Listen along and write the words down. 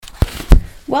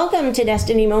Welcome to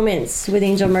Destiny Moments with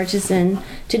Angel Murchison.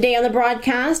 Today on the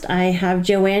broadcast, I have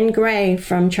Joanne Gray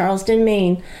from Charleston,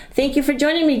 Maine. Thank you for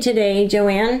joining me today,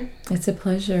 Joanne. It's a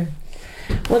pleasure.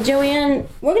 Well, Joanne,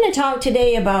 we're going to talk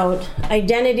today about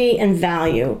identity and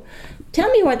value. Tell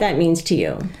me what that means to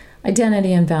you.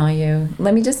 Identity and value.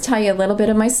 Let me just tell you a little bit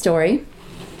of my story.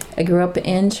 I grew up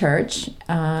in church,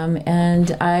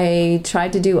 and I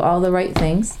tried to do all the right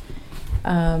things.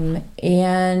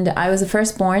 And I was a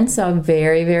firstborn, so I'm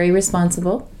very, very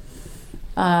responsible.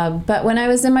 But when I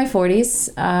was in my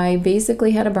 40s, I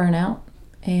basically had a burnout.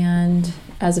 And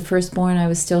as a firstborn, I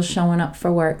was still showing up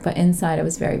for work, but inside I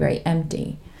was very, very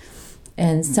empty.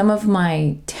 And some of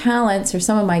my talents or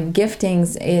some of my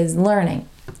giftings is learning.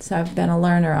 So I've been a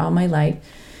learner all my life.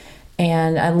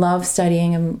 And I love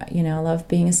studying and, I love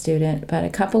being a student. But a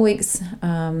couple weeks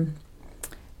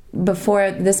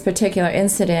before this particular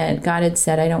incident, God had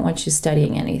said, I don't want you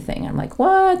studying anything. I'm like,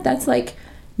 what? That's like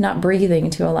not breathing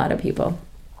to a lot of people.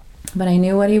 But I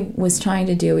knew what he was trying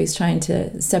to do. He's trying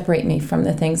to separate me from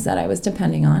the things that I was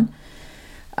depending on.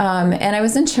 And I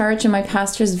was in church, and my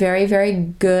pastor's very, very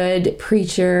good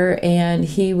preacher, and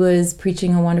he was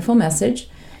preaching a wonderful message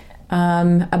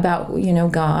about,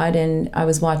 God, and I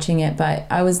was watching it, but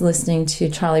I was listening to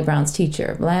Charlie Brown's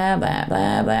Teacher, blah, blah,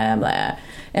 blah, blah, blah.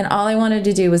 And all I wanted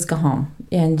to do was go home.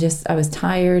 And I was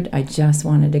tired. I just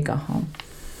wanted to go home.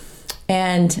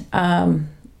 And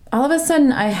all of a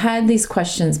sudden, I had these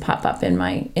questions pop up in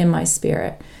my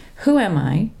spirit. Who am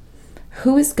I?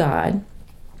 Who is God?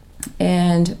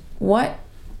 And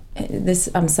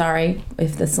I'm sorry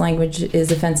if this language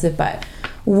is offensive, but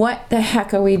what the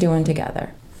heck are we doing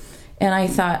together? And I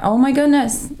thought, oh my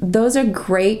goodness, those are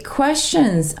great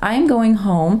questions. I'm going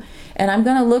home and I'm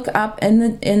going to look up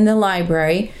in the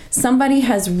library. Somebody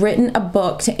has written a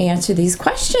book to answer these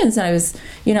questions. And I was,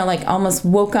 almost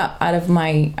woke up out of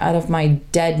my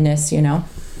deadness,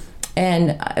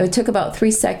 And it took about 3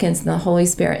 seconds, and the Holy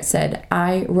Spirit said,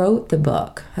 I wrote the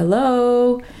book.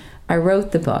 Hello, I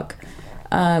wrote the book.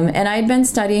 And I'd been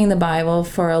studying the Bible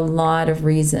for a lot of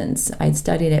reasons. I'd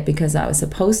studied it because I was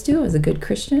supposed to. I was a good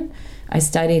Christian. I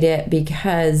studied it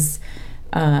because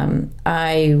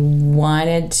I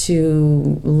wanted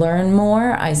to learn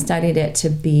more. I studied it to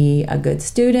be a good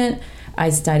student. I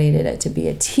studied it to be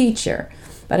a teacher.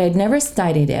 But I'd never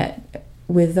studied it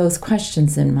with those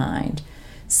questions in mind.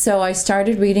 So I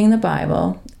started reading the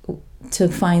Bible to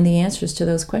find the answers to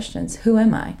those questions. Who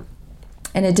am I?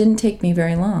 And it didn't take me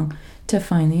very long to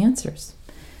find the answers.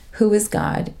 Who is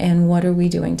God, and what are we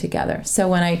doing together? So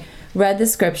when I read the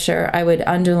scripture, I would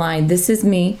underline, this is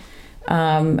me,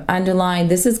 underline,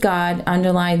 this is God,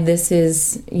 underline, this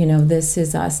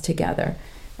is us together.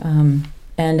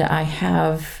 And I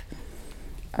have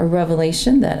a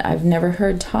revelation that I've never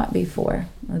heard taught before.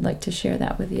 I'd like to share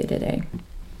that with you today.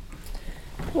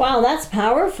 Wow, that's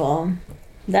powerful.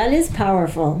 That is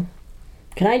powerful.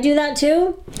 Can I do that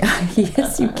too?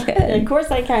 Yes, you can. Of course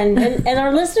I can. And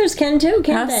our listeners can too,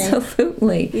 can't they?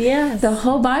 Absolutely. Yes. The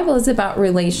whole Bible is about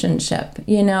relationship.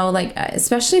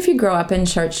 Especially if you grow up in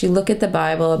church, you look at the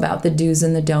Bible about the do's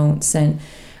and the don'ts, and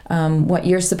what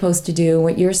you're supposed to do,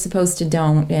 what you're supposed to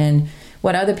don't, and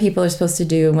what other people are supposed to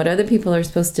do, and what other people are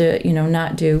supposed to,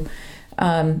 not do.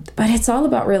 But it's all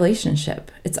about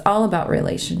relationship. It's all about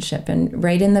relationship. And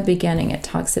right in the beginning, it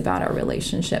talks about our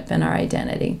relationship and our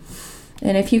identity.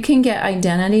 And if you can get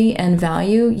identity and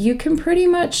value, you can pretty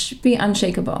much be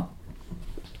unshakable.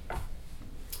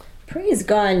 Praise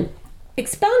God.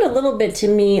 Expound a little bit to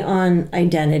me on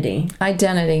identity.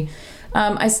 Identity.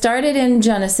 I started in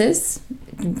Genesis.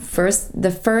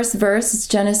 The first verse is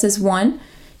Genesis 1.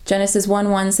 Genesis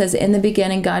 1:1 says, in the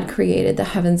beginning, God created the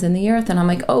heavens and the earth. And I'm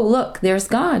like, oh, look, there's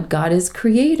God. God is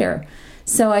creator.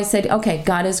 So I said, okay,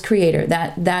 God is creator.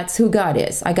 That's who God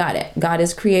is. I got it. God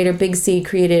is creator, big C,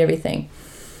 created everything.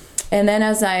 And then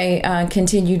as I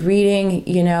continued reading,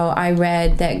 I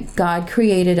read that God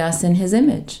created us in his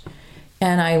image.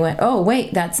 And I went, oh,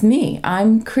 wait, that's me.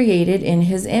 I'm created in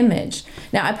his image.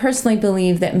 Now, I personally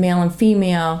believe that male and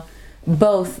female,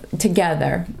 both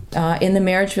together in the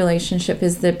marriage relationship,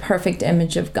 is the perfect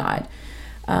image of God.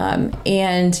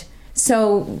 And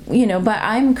so, but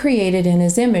I'm created in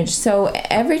his image. So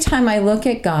every time I look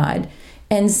at God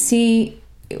and see,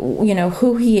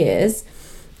 who he is,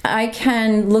 I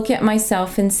can look at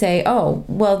myself and say, oh,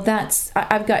 well,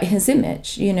 I've got his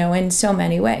image, in so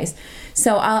many ways.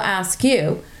 So I'll ask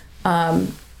you,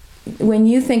 when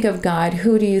you think of God,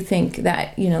 who do you think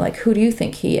that, who do you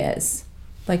think he is?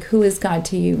 Like, who is God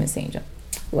to you, Miss Angel?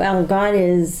 Well, God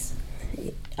is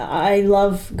I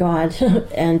love God,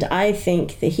 and I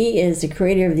think that He is the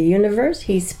creator of the universe.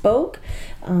 He spoke.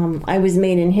 I was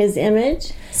made in His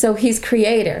image. So He's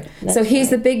creator. So He's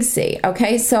the big C.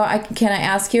 Okay, so can I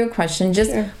ask you a question?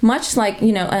 Just much like,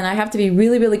 and I have to be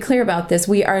really, really clear about this.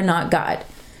 We are not God.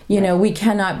 We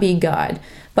cannot be God.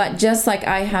 But just like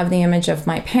I have the image of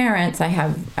my parents, I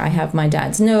have my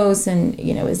dad's nose and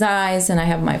his eyes, and I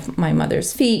have my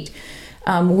mother's feet.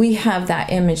 We have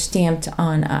that image stamped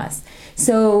on us.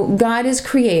 So God is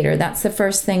creator. That's the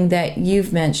first thing that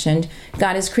you've mentioned.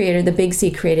 God is creator. The big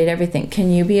C created everything.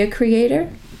 Can you be a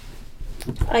creator?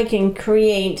 I can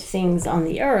create things on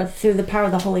the earth through the power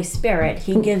of the Holy Spirit.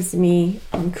 He gives me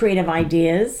creative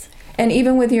ideas. And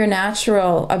even with your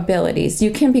natural abilities,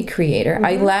 you can be creator. Mm-hmm.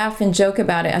 I laugh and joke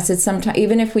about it. I said sometimes,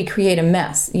 even if we create a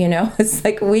mess, it's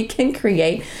like we can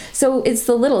create. So it's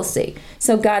the little C.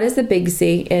 So God is the big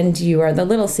C and you are the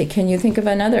little C. Can you think of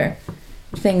another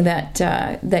thing that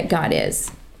God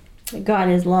is? God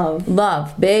is love.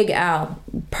 Love, big L,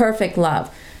 perfect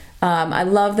love. I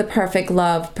love the perfect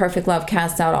love. Perfect love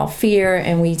casts out all fear,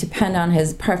 and we depend on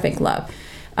His perfect love.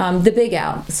 The big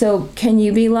L. So can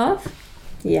you be love?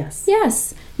 Yes.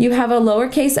 Yes. You have a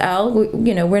lowercase l.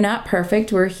 We're not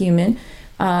perfect. We're human.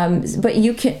 But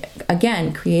you can,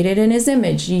 again, created in His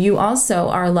image. You also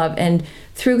are love. And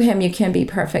through Him, you can be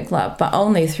perfect love, but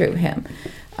only through Him.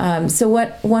 So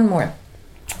one more.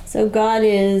 So God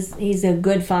He's a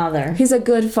good Father. He's a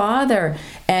good Father.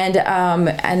 And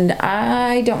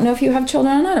I don't know if you have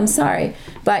children or not. I'm sorry.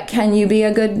 But can you be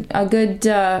a good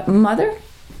mother?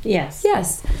 Yes.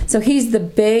 Yes. So He's the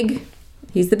big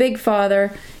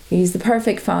Father. He's the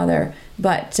perfect Father,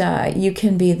 but you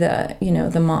can be the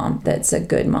mom that's a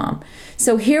good mom.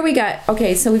 So here we've got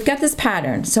this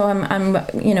pattern. So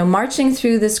I'm marching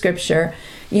through the scripture,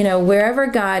 wherever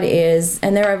God is,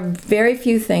 and there are very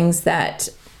few things that,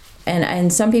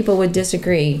 and some people would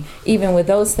disagree even with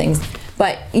those things,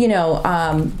 but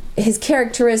His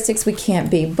characteristics we can't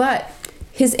be, but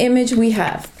His image we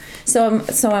have. So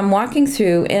I'm walking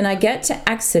through, and I get to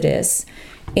Exodus.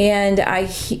 And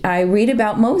I read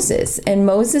about Moses, and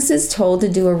Moses is told to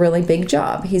do a really big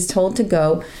job. He's told to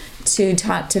go to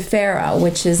talk to Pharaoh,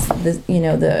 which is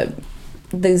they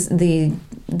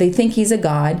think he's a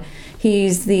god.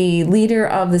 He's the leader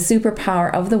of the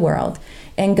superpower of the world.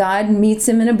 And God meets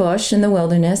him in a bush in the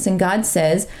wilderness, and God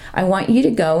says, I want you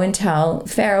to go and tell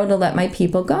Pharaoh to let my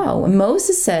people go. And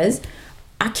Moses says,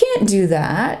 I can't do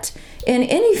that. And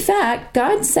in fact,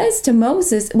 God says to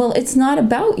Moses, well, it's not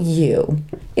about you.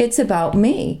 It's about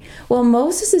me. Well,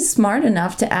 Moses is smart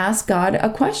enough to ask God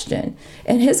a question.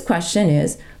 And his question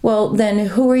is, well, then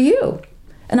who are you?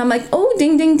 And I'm like, oh,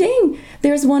 ding, ding, ding.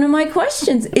 There's one of my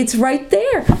questions. It's right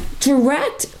there.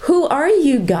 Direct. Who are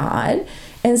you, God?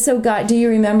 And so God, do you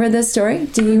remember this story?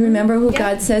 Do you remember who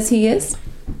God says He is?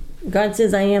 God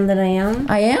says, I am that I am.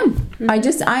 I am.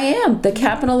 Mm-hmm. I am. The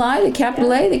capital I, the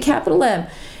capital A, the capital M.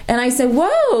 And I said,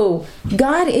 whoa,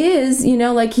 God is,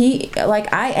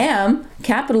 like I am,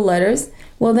 capital letters.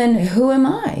 Well, then who am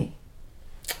I?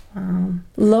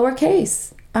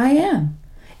 Lowercase, I am.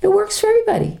 It works for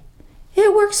everybody.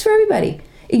 It works for everybody.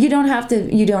 You don't have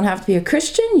to be a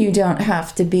Christian. You don't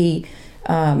have to be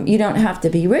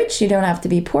rich. You don't have to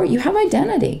be poor. You have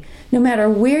identity. No matter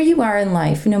where you are in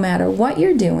life, no matter what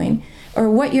you're doing or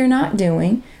what you're not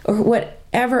doing or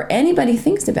whatever anybody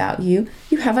thinks about you,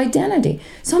 you have identity.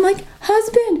 So I'm like,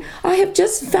 husband, I have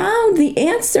just found the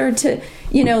answer to,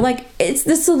 it's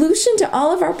the solution to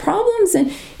all of our problems.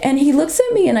 And he looks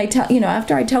at me and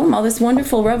after I tell him all this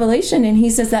wonderful revelation, and he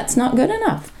says, that's not good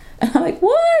enough. And I'm like,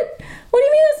 what? What do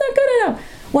you mean that's not good enough?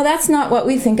 Well, that's not what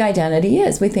we think identity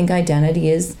is. We think identity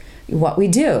is what we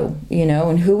do,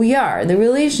 and who we are, the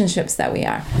relationships that we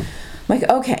are. I'm like,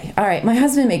 okay, all right, my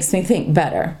husband makes me think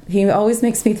better. He always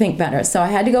makes me think better. So I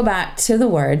had to go back to the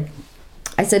Word.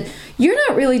 I said, you're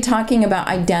not really talking about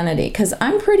identity, because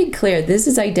I'm pretty clear this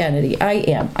is identity. I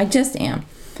am. I just am.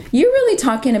 You're really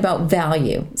talking about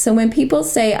value. So when people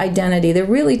say identity, they're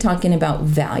really talking about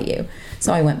value.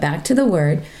 So I went back to the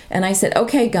Word, and I said,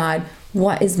 okay, God,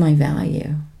 what is my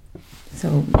value?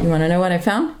 So you want to know what I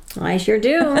found? I sure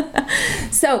do.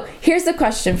 So here's the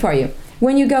question for you.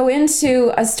 When you go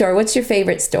into a store, what's your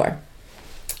favorite store?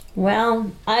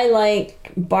 Well, I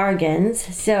like bargains,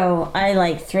 so I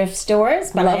like thrift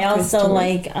stores, but I also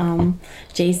like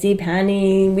J.C.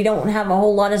 Penney. We don't have a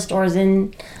whole lot of stores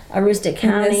in Aroostook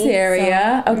County. In this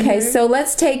area. So, okay, so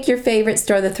let's take your favorite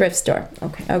store, the thrift store.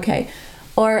 Okay. Okay.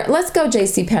 Or let's go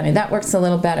J.C. Penney. That works a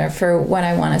little better for what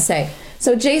I want to say.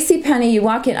 So JCPenney, you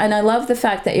walk in, and I love the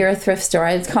fact that you're a thrift store.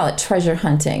 I'd call it treasure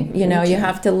hunting. You know, you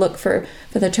have to look for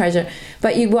the treasure.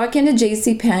 But you walk into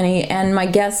JCPenney, and my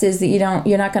guess is that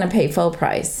you're not going to pay full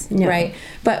price, right?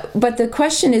 But the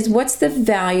question is, what's the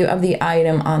value of the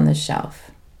item on the shelf?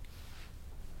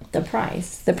 The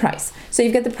price. The price. So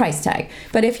you've got the price tag.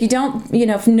 But if you don't,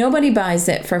 if nobody buys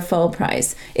it for full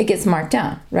price, it gets marked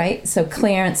down, right? So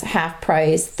clearance, half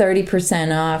price,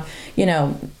 30% off,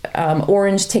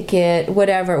 orange ticket,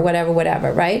 whatever,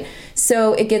 right?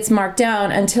 So it gets marked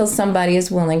down until somebody is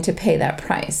willing to pay that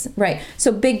price, right?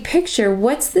 So big picture,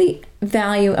 what's the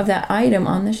value of that item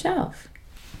on the shelf?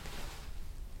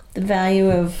 The value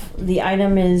of the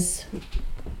item is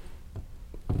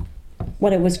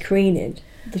what it was created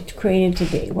to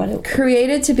be.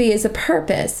 Created to be is a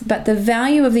purpose, but the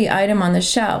value of the item on the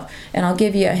shelf, and I'll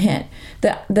give you a hint,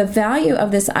 the value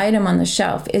of this item on the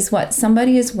shelf is what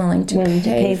somebody is willing to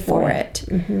pay for it.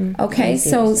 Mm-hmm. Okay,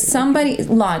 so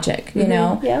logic,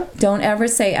 Yeah. Don't ever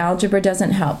say algebra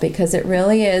doesn't help, because it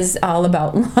really is all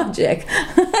about logic.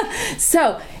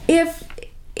 So if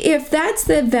that's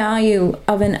the value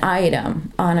of an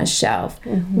item on a shelf,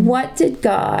 what did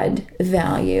God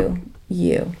value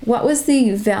you? What was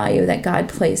the value that God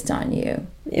placed on you?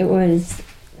 It was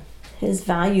his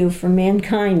value for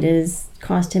mankind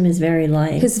cost him his very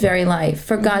life. His very life.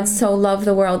 For God so loved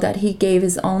the world that he gave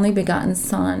his only begotten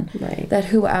Son, that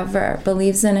whoever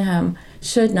believes in him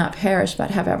should not perish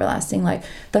but have everlasting life.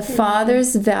 The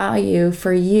Father's value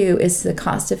for you is the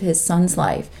cost of his Son's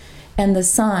life, and the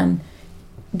Son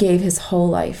gave his whole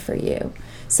life for you.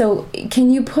 So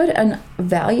can you put a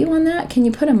value on that? Can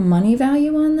you put a money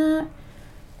value on that?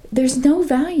 There's no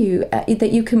value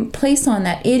that you can place on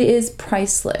that. It is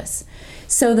priceless.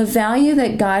 So the value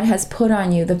that God has put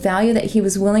on you, the value that he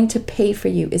was willing to pay for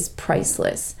you, is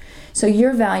priceless. So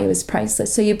your value is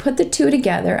priceless. So you put the two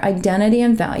together, identity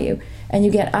and value, and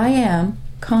you get I am,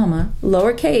 comma,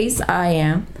 lowercase I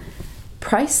am,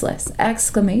 priceless,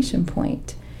 exclamation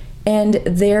point. And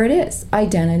there it is,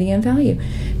 identity and value.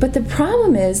 But the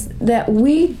problem is that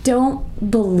we don't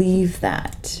believe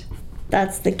that.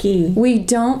 That's the key. We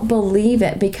don't believe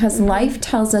it because life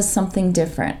tells us something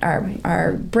different.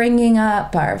 Our bringing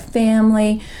up, our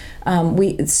family,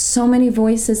 so many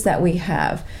voices that we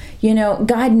have.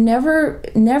 God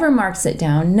never marks it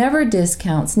down, never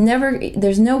discounts,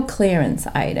 there's no clearance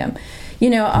item.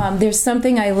 There's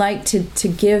something I like to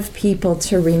give people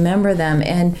to remember them.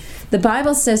 And the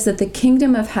Bible says that the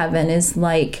kingdom of heaven is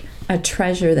like a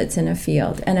treasure that's in a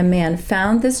field. And a man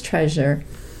found this treasure,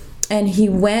 and he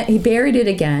buried it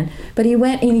again, but he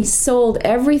went and he sold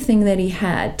everything that he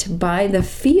had to buy the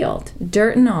field,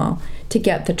 dirt and all, to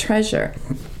get the treasure.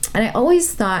 And I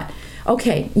always thought,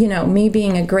 okay, me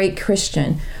being a great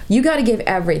Christian, you got to give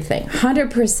everything,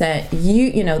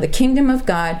 100%. The kingdom of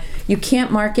God, you can't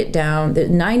mark it down. The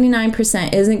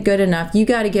 99% isn't good enough. You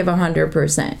got to give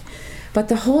 100%. But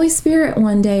the Holy Spirit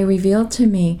one day revealed to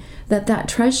me that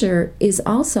treasure is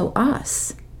also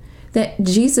us. That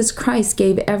Jesus Christ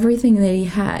gave everything that he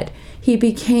had. He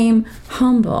became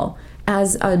humble he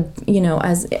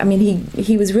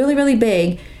was really, really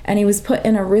big, and he was put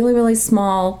in a really, really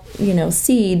small,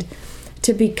 seed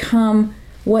to become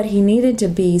what he needed to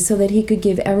be so that he could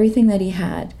give everything that he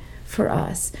had for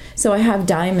us. So I have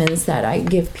diamonds that I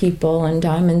give people, and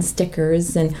diamond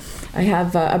stickers, and I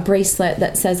have a bracelet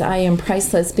that says I am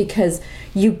priceless, because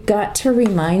you got to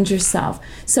remind yourself.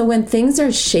 So when things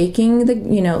are shaking,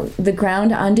 the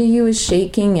ground under you is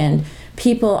shaking, and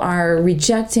people are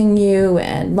rejecting you,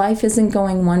 and life isn't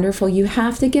going wonderful, you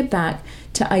have to get back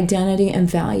to identity and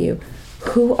value.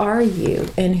 Who are you,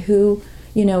 and who,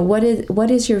 what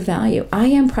is your value? I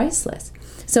am priceless.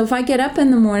 So if I get up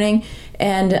in the morning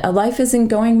and life isn't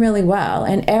going really well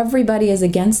and everybody is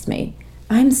against me,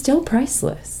 I'm still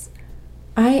priceless.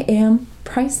 I am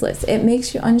priceless. It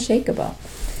makes you unshakable.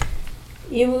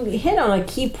 You hit on a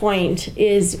key point,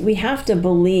 is we have to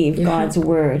believe God's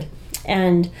word.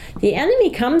 And the enemy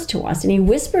comes to us and he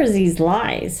whispers these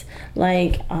lies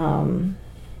like,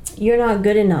 you're not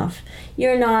good enough.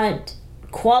 You're not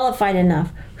qualified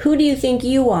enough. Who do you think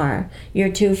you are?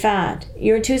 You're too fat.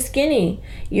 You're too skinny.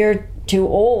 You're too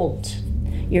old.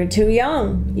 You're too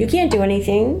young. You can't do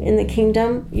anything in the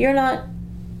kingdom. You're not.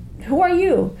 Who are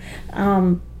you?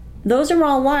 Those are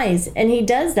all lies. And he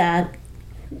does that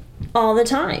all the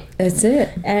time. That's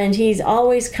it. And he's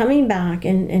always coming back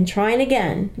and trying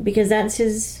again, because that's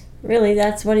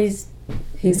what he's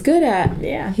He's good at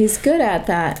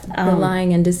that, the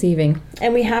lying and deceiving.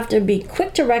 And we have to be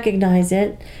quick to recognize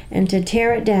it and to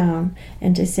tear it down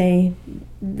and to say,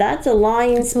 that's a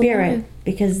lying spirit,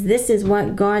 because this is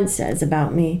what God says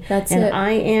about me. That's and it.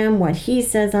 I am what he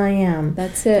says I am.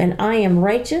 That's it. And I am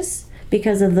righteous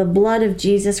because of the blood of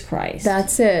Jesus Christ.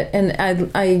 That's it.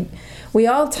 And we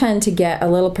all tend to get a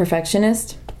little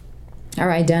perfectionist.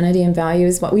 Our identity and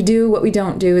values, what we do, what we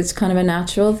don't do, it's kind of a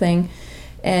natural thing.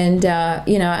 And,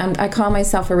 I call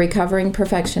myself a recovering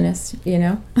perfectionist,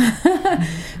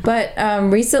 But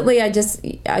recently I just,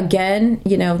 again,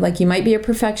 like you might be a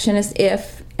perfectionist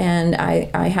and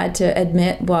I had to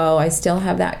admit, well, I still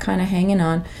have that kind of hanging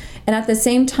on. And at the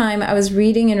same time, I was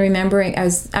reading and remembering,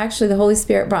 the Holy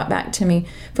Spirit brought back to me,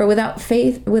 for without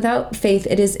faith,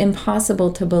 it is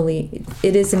impossible to believe.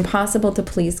 It is impossible to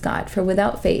please God. For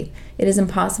without faith, it is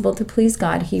impossible to please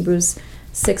God, Hebrews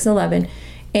 6:11.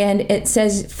 And it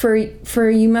says, for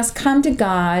you must come to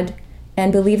God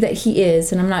and believe that he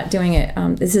is, and I'm not doing it,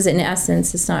 this is in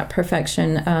essence, it's not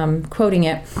perfection, quoting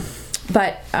it,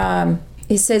 but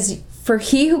it says, for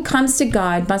he who comes to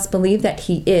God must believe that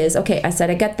he is. Okay, I said,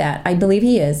 I get that. I believe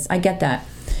he is. I get that.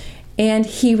 And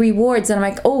he rewards. And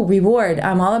I'm like, oh, reward.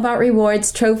 I'm all about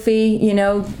rewards, trophy, an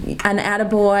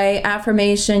attaboy,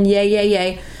 affirmation,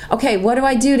 yay. Okay, what do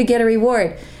I do to get a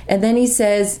reward? And then he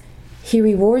says, he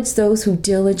rewards those who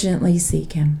diligently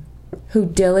seek him. Who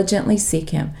diligently seek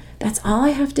him. That's all I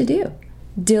have to do.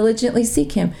 Diligently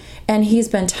seek him. And he's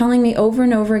been telling me over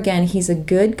and over again, he's a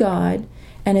good God,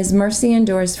 and his mercy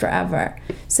endures forever.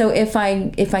 So if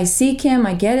I seek him,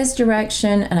 I get his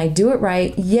direction, and I do it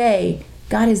right, yay,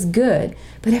 God is good.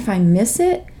 But if I miss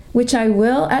it, which I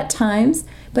will at times,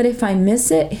 but if I miss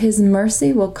it, his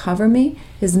mercy will cover me.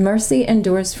 His mercy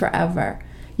endures forever.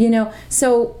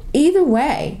 So either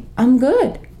way, I'm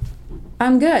good.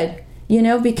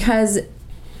 Because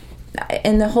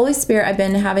in the Holy Spirit, I've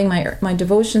been having my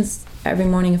devotions every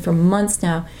morning for months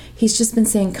now. He's just been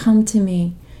saying, come to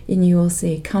me and you will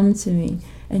see. Come to me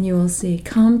and you will see.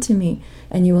 Come to me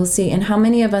and you will see. And how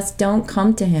many of us don't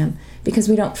come to him because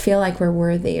we don't feel like we're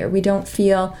worthy, or we don't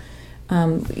feel,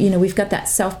 we've got that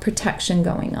self-protection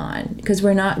going on because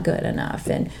we're not good enough.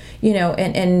 And,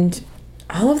 and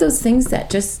all of those things that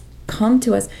just come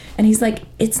to us. And he's like,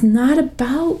 it's not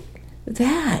about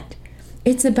that.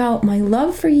 It's about my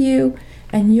love for you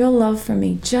and your love for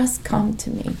me. Just come to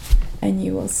me and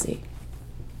you will see.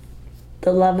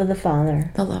 The love of the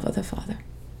Father. The love of the Father.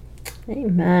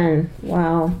 Amen.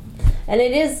 Wow. And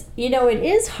it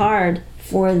is hard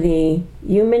for the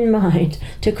human mind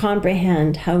to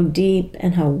comprehend how deep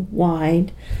and how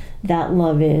wide that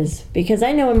love is. Because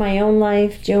I know in my own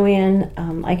life, Joanne,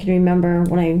 I can remember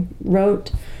when I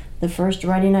wrote the first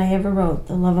writing I ever wrote,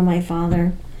 The Love of My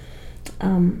Father.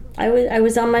 I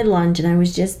was on my lunch and I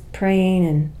was just praying,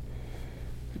 and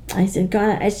I said,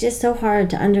 God, it's just so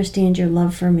hard to understand your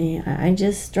love for me. I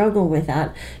just struggle with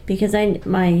that because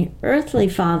my earthly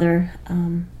father,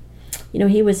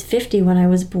 he was 50 when I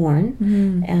was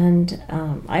born, and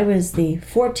I was the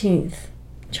 14th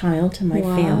child to my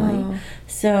family.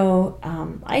 So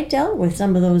I dealt with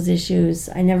some of those issues.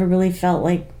 I never really felt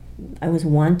like I was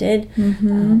wanted.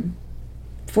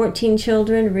 14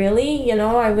 children, really?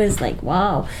 I was like,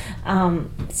 wow.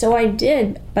 So I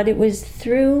did, but it was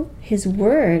through his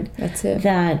word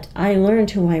that I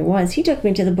learned who I was. He took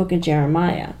me to the book of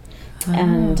Jeremiah,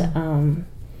 and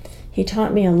he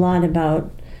taught me a lot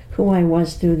about who I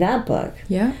was through that book.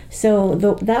 Yeah. So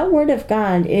that word of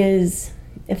God is,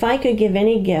 if I could give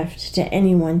any gift to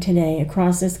anyone today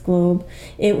across this globe,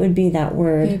 it would be that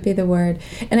word. It would be the word.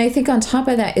 And I think on top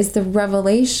of that is the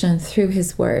revelation through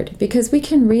his word, because we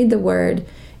can read the word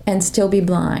and still be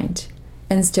blind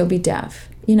and still be deaf.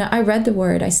 I read the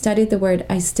word, I studied the word,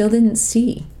 I still didn't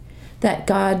see that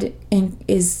God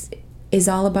is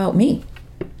all about me.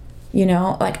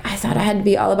 Like I thought I had to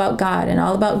be all about God and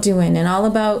all about doing and all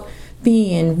about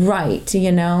being right,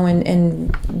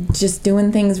 and just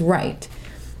doing things right.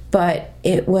 But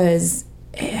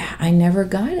I never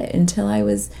got it until I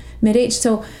was mid-age.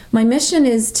 So my mission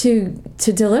is to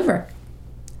deliver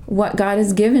what God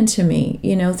has given to me,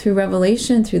 through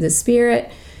revelation, through the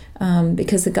Spirit,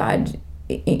 because the God,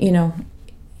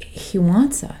 he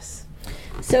wants us.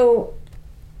 So,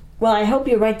 well, I hope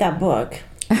you write that book,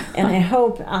 and I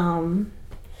hope I'm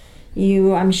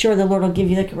sure the Lord will give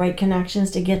you the right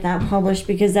connections to get that published,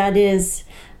 because that is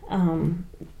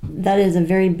a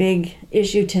very big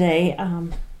issue today,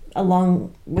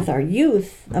 among our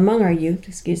youth,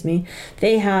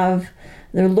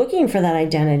 they're looking for that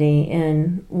identity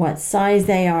in what size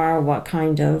they are, what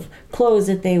kind of clothes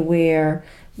that they wear,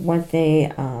 what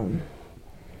they,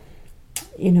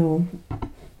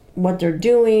 what they're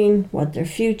doing, what their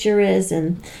future is.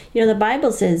 And, the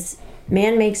Bible says,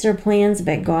 man makes their plans,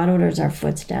 but God orders our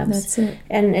footsteps. That's it.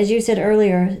 And as you said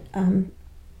earlier,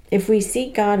 if we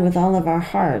seek God with all of our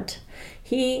heart,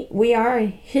 we are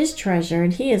His treasure,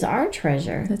 and He is our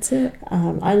treasure. That's it.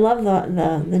 I love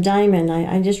the diamond.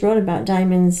 I just wrote about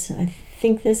diamonds, I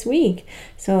think, this week.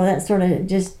 So that sort of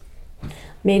just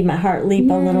made my heart leap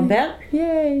a little bit.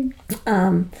 Yay!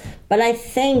 But I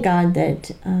thank God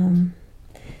that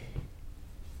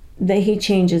He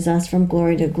changes us from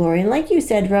glory to glory. And like you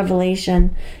said,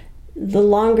 Revelation, the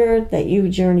longer that you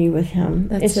journey with Him,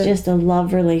 it's just a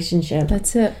love relationship.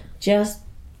 That's it. Just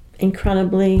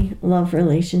incredibly love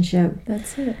relationship.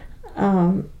 That's it.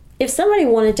 If somebody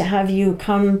wanted to have you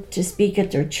come to speak at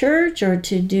their church, or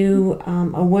to do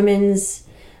a women's,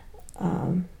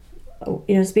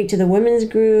 speak to the women's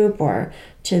group, or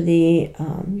to the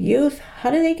youth,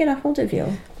 how do they get a hold of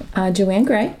you? Joanne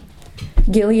Gray,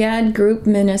 Gilead Group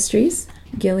Ministries.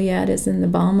 Gilead is in the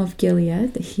balm of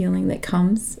Gilead, the healing that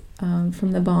comes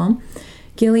from the balm.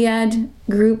 Gilead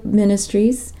Group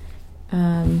Ministries.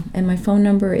 And my phone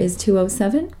number is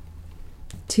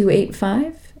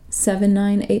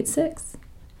 207-285-7986.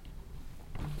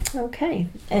 Okay.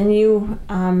 And you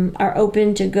are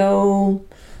open to go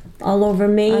all over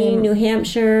Maine, New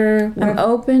Hampshire? I'm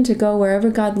open to go wherever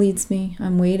God leads me.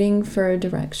 I'm waiting for a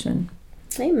direction.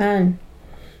 Amen.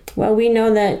 Well, we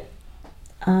know that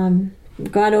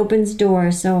God opens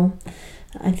doors, so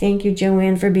I thank you,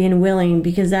 Joanne, for being willing,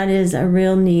 because that is a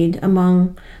real need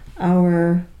among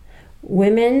our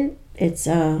women. It's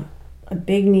a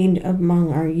big need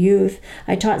among our youth.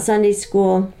 I taught Sunday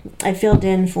school. I filled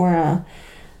in for a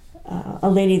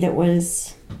lady that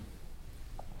was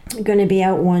going to be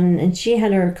out and she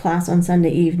had her class on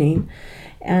Sunday evening,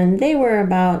 and they were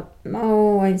about,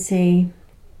 I'd say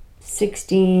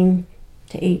 16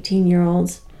 to 18 year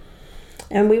olds.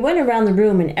 And we went around the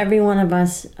room, and every one of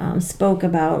us spoke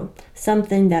about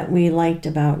something that we liked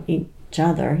about each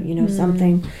other,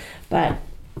 something. But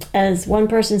as one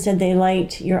person said, they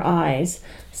liked your eyes.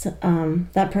 So,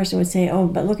 that person would say, "Oh,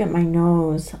 but look at my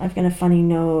nose. I've got a funny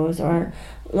nose." Or,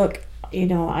 "Look,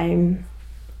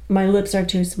 my lips are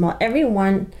too small."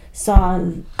 Everyone saw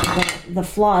the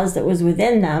flaws that was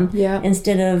within them,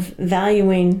 instead of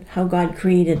valuing how God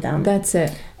created them. That's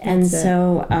it.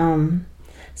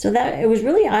 So that it was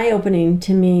really eye-opening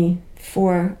to me.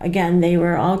 For, again, they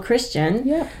were all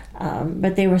Christian,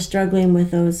 but they were struggling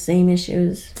with those same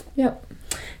issues. Yep.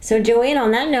 So, Joanne,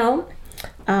 on that note,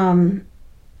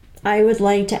 I would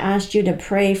like to ask you to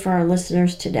pray for our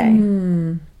listeners today.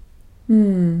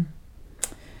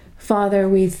 Father,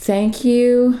 we thank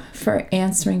you for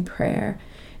answering prayer.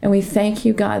 And we thank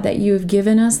you, God, that you have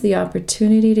given us the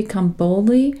opportunity to come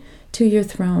boldly to your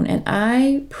throne. And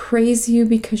I praise you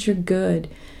because you're good.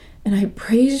 And I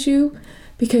praise you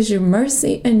because your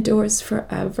mercy endures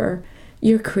forever.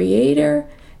 You're creator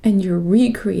and you're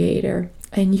recreator,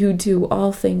 and you do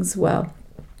all things well.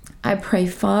 I pray,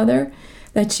 Father,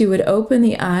 that you would open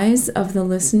the eyes of the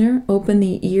listener, open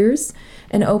the ears,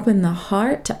 and open the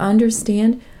heart to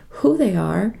understand who they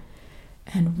are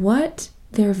and what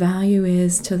their value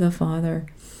is to the Father.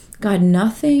 God,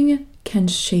 nothing can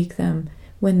shake them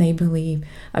when they believe.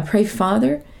 I pray,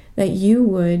 Father, that you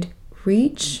would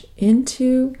reach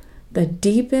into the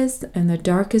deepest and the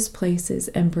darkest places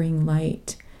and bring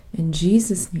light. In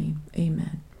Jesus' name,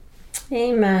 amen.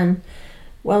 Amen.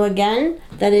 Well, again,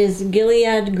 that is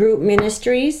Gilead Group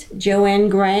Ministries, Joanne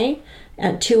Gray,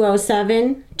 at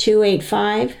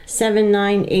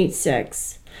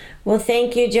 207-285-7986. Well,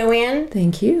 thank you, Joanne.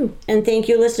 Thank you. And thank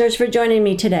you, listeners, for joining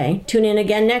me today. Tune in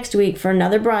again next week for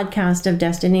another broadcast of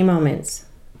Destiny Moments.